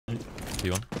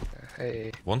Leon.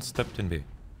 Hey. One stepped in B.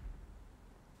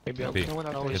 Maybe I'll B. no one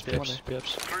out It's there.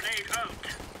 Perhaps.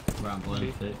 Ramp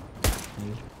one fit.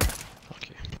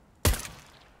 Okay.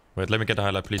 Wait, let me get the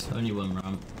highlight, please. Only one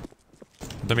ramp.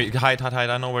 Let me hide.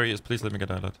 I know where he is. Please let me get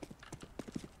the highlight.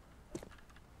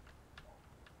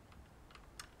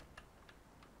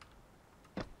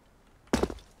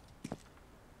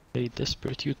 A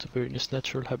desperate YouTuber in his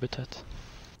natural habitat.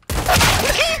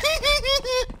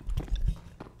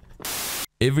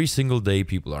 Every single day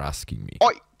people are asking me.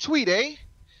 Oi, Mrtweeday,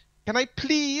 can I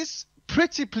please,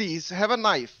 pretty please, have a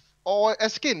knife or a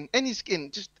skin, any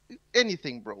skin, just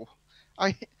anything, bro.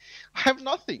 I have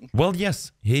nothing. Well,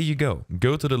 yes, here you go.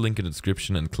 Go to the link in the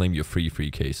description and claim your free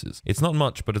cases. It's not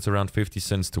much, but it's around 50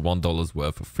 cents to $1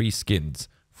 worth of free skins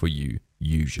for you,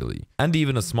 usually. And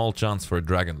even a small chance for a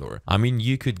dragon lore. I mean,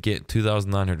 you could get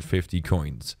 2,950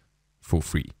 coins for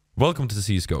free. Welcome to the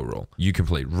CSGO Roll. You can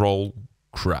play Roll,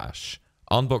 Crash,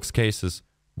 unbox cases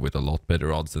with a lot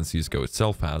better odds than CSGO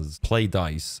itself has, play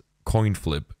dice, coin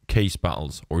flip, case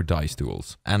battles, or dice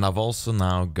duels. And I've also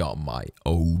now got my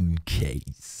own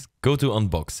case. Go to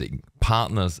unboxing,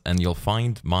 partners, and you'll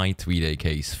find my Mrtweeday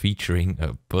case featuring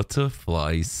a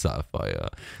butterfly sapphire.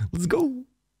 Let's go!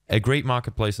 A great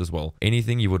marketplace as well.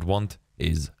 Anything you would want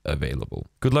is available.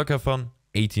 Good luck, have fun.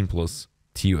 18 plus,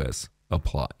 TUS,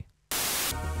 apply.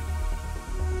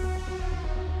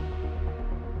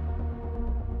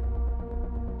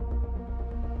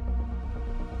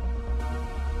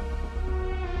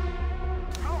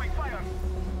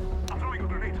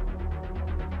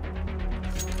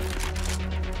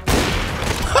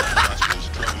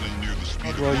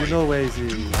 Bro, you know where is he?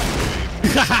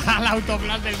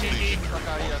 L'autoplan del Mini.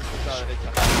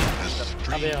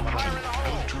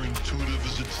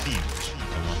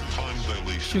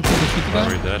 Shoot the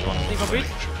guy. Dead one.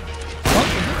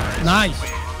 Oh,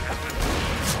 nice.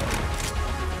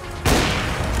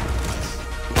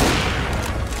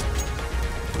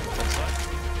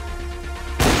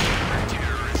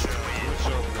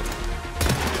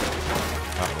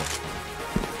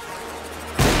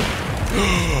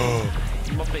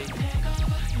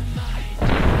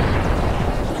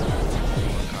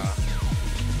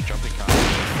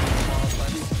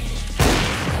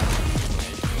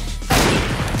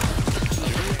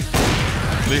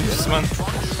 Please, man.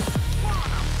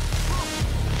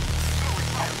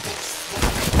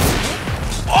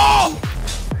 Oh!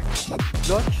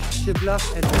 Dodge, the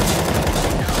bluff, and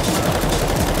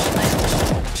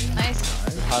Nice.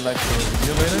 highlight for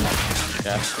you later.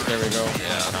 Yeah, there we go.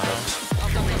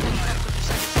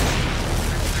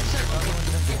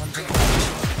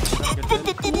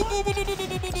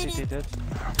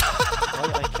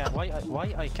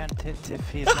 Why I can't hit if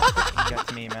he's not looking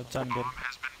at me, man? Jungle.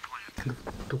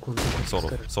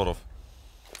 Sort of.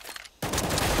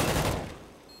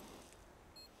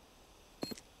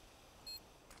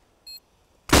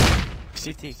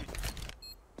 CT.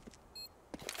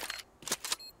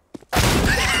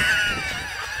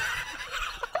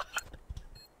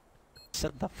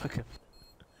 Shut the fuck up.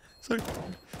 Sorry.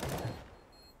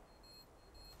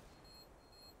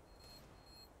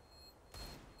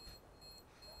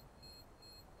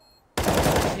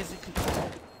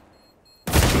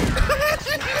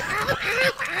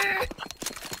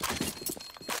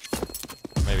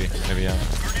 Maybe yeah.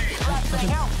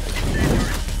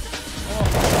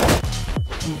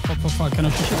 Oh, fuck, can I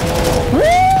push it?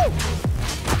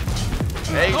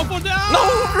 Hey. Go for down! No,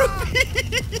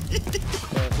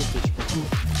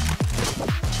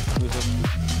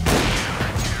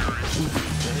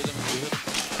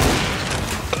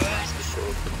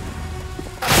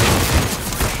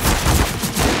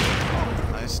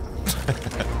 Nice.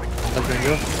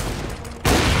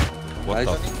 What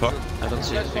the fuck? I don't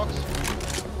see anything.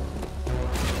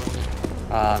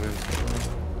 Ah, man.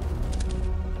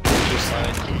 Two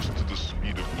side.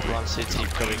 One CT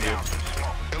coming here.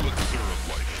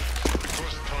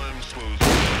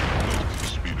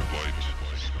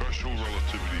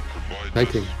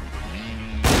 Lighting.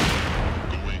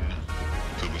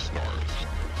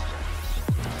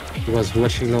 He was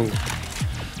rushing long.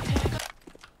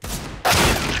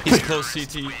 He's close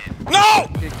CT. No!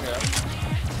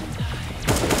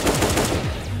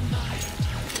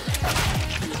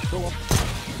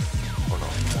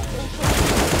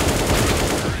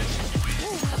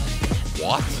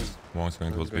 What? One's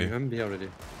going towards B. B already.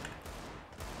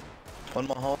 One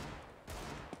more hole.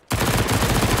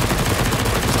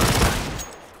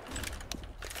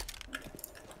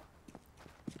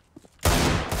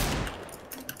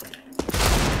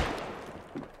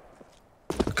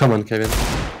 Come on, Kevin.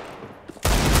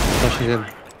 Pushing in.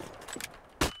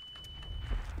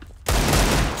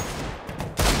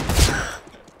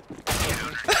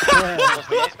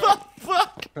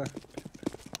 Fuck!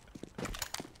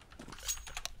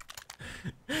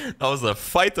 That was a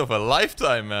fight of a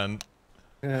lifetime, man.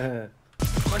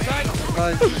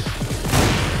 Nice.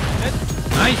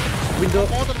 Window.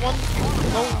 More than one.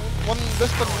 No, one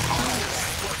less than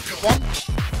two. One.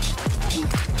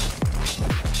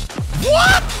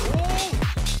 What?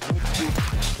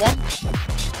 One.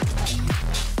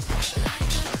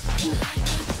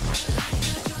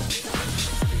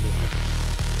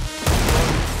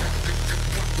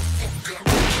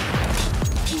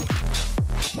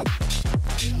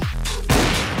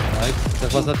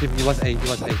 That was not him, he was A, he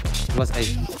was A, he was A.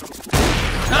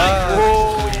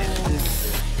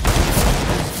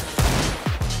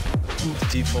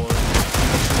 D4.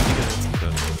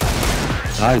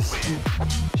 Nice.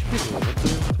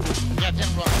 Yeah, den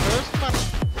run first, man.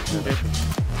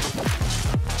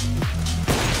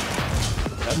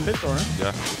 That's pit or?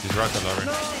 Yeah, he's right on Larry.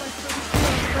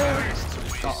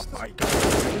 Oh my god.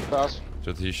 Pass. So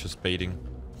he's just baiting.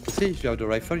 See, if you have the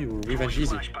rifle, you will revenge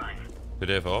easy. Do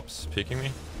they have ops picking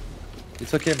me?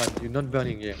 It's okay, man, you're not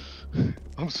burning here.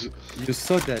 You're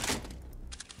so dead.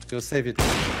 You'll save it.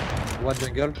 One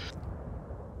jungle.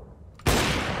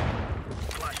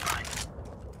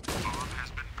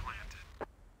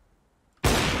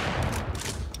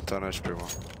 T'as un HP, moi.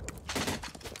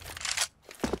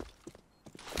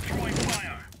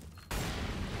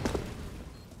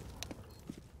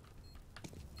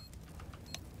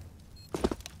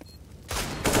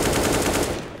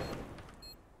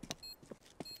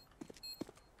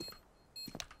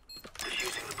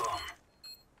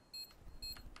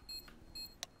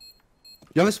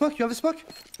 You have a smoke? You have a smoke?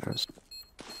 Yes.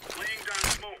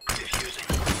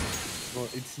 Oh,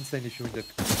 it's insane if you win that.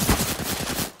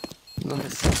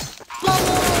 Nice.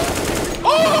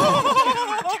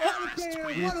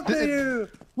 What a player!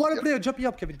 What a player! Jump me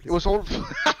up, Kevin, please. It was all.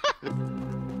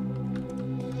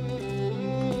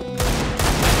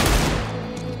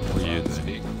 Weird.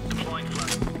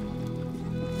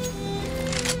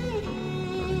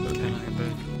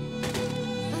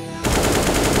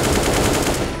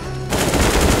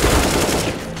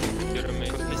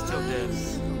 He's still dead.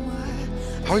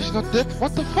 How is he not dead?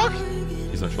 What the fuck?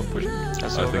 He's on short pushing.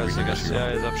 That's I all think we guys, can I guess. actually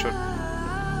Yeah, he's up short.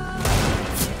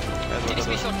 Finish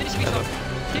me short, finish me short.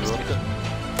 Finish me short.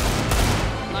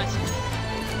 Nice.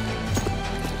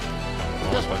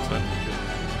 Almost backside.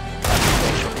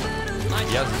 Nice.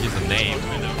 He has his name,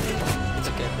 you know. It's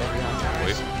okay, baby.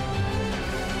 Wait.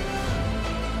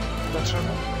 That's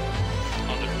right.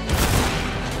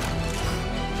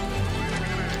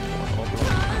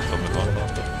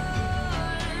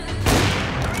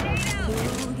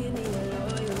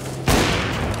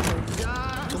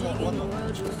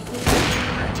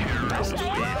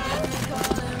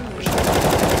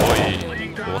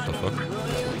 What the fuck?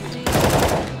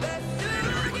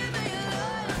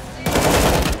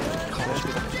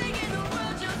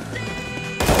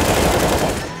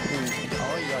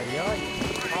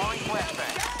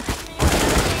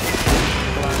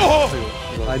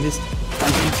 Oh! I missed.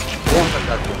 One on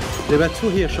that one. There were two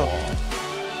here shot.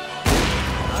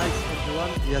 Nice,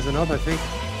 everyone. He has enough, I think.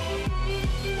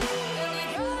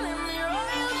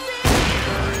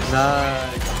 Nice.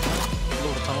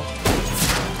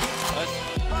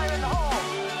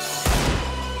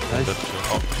 Nice.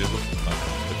 Oh, Jesus.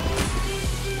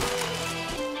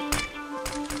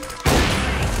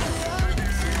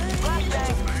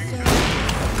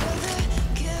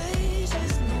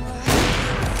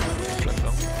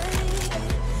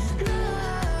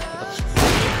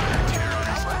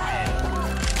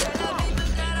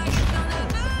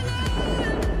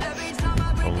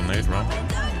 Nade run.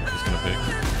 He's gonna pick.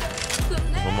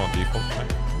 One more default.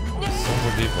 One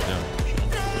more default, yeah.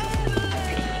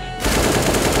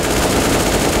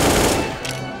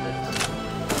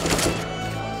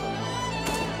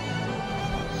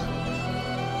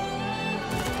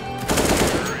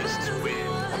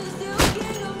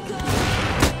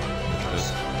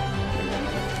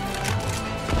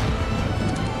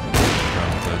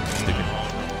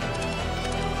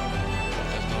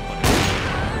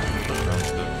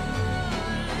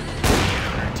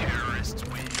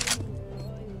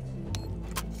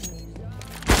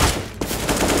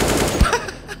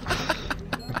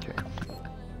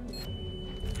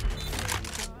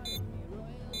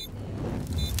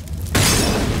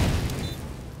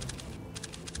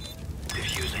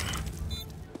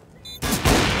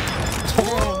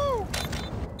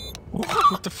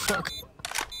 What the fuck?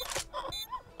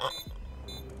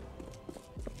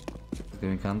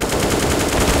 Doing count.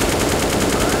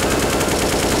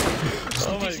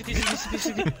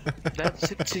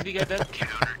 City, get that.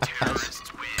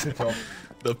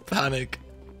 That The panic.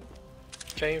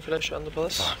 Can you flash on the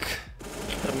bus? Fuck.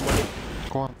 I'm money.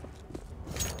 Go on.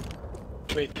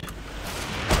 Wait.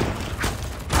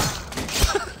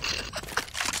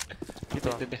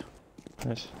 B.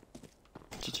 Nice.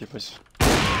 GG boys.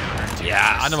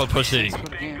 Yeah, animal pushing. You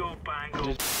want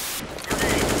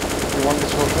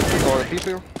this whole thing or a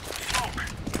people?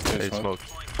 Okay, smoke.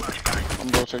 I'm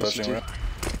rotating Flashing CT.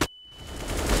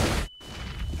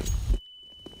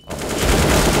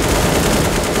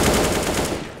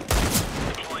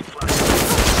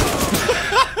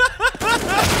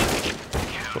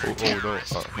 right.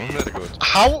 Oh no, very good.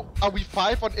 How are we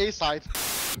 5 on A side?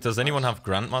 Does anyone have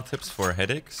grandma tips for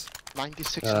headaches?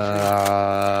 96.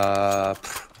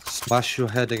 Smash your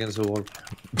head against the wall.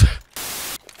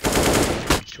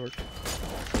 Short.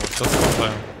 That's the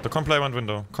comply. The comply went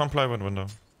window. Comply went window.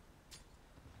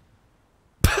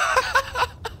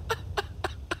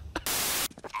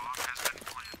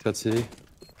 That's it.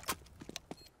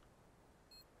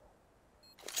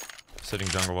 Sitting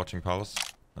jungle watching Palace.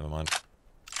 Never mind.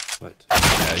 Right.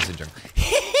 Yeah, he's in jungle.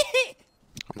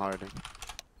 I'm hiding.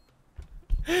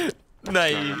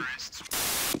 Nice.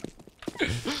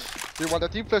 Do you want a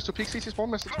deep flash to peek CT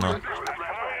spawn message? No.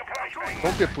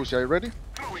 Don't be a pussy, are you ready?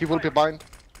 He will be bind.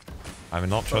 I'm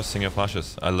not trusting your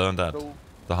flashes. I learned that No.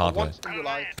 the hard way. Once in your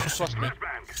life. Trust me.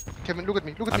 Kevin, look at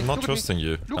me. Look at me. I'm not look trusting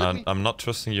you. Look at me. I'm not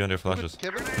trusting you and your Look flashes. at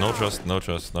Kevin. No trust, no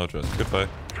trust, no trust. Goodbye.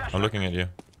 I'm looking at you.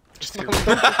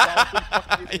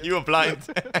 You are blind.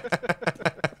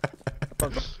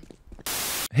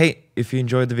 Hey, if you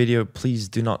enjoyed the video, please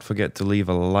do not forget to leave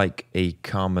a like, a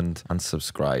comment, and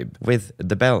subscribe with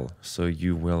the bell so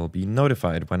you will be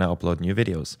notified when I upload new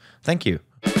videos. Thank you.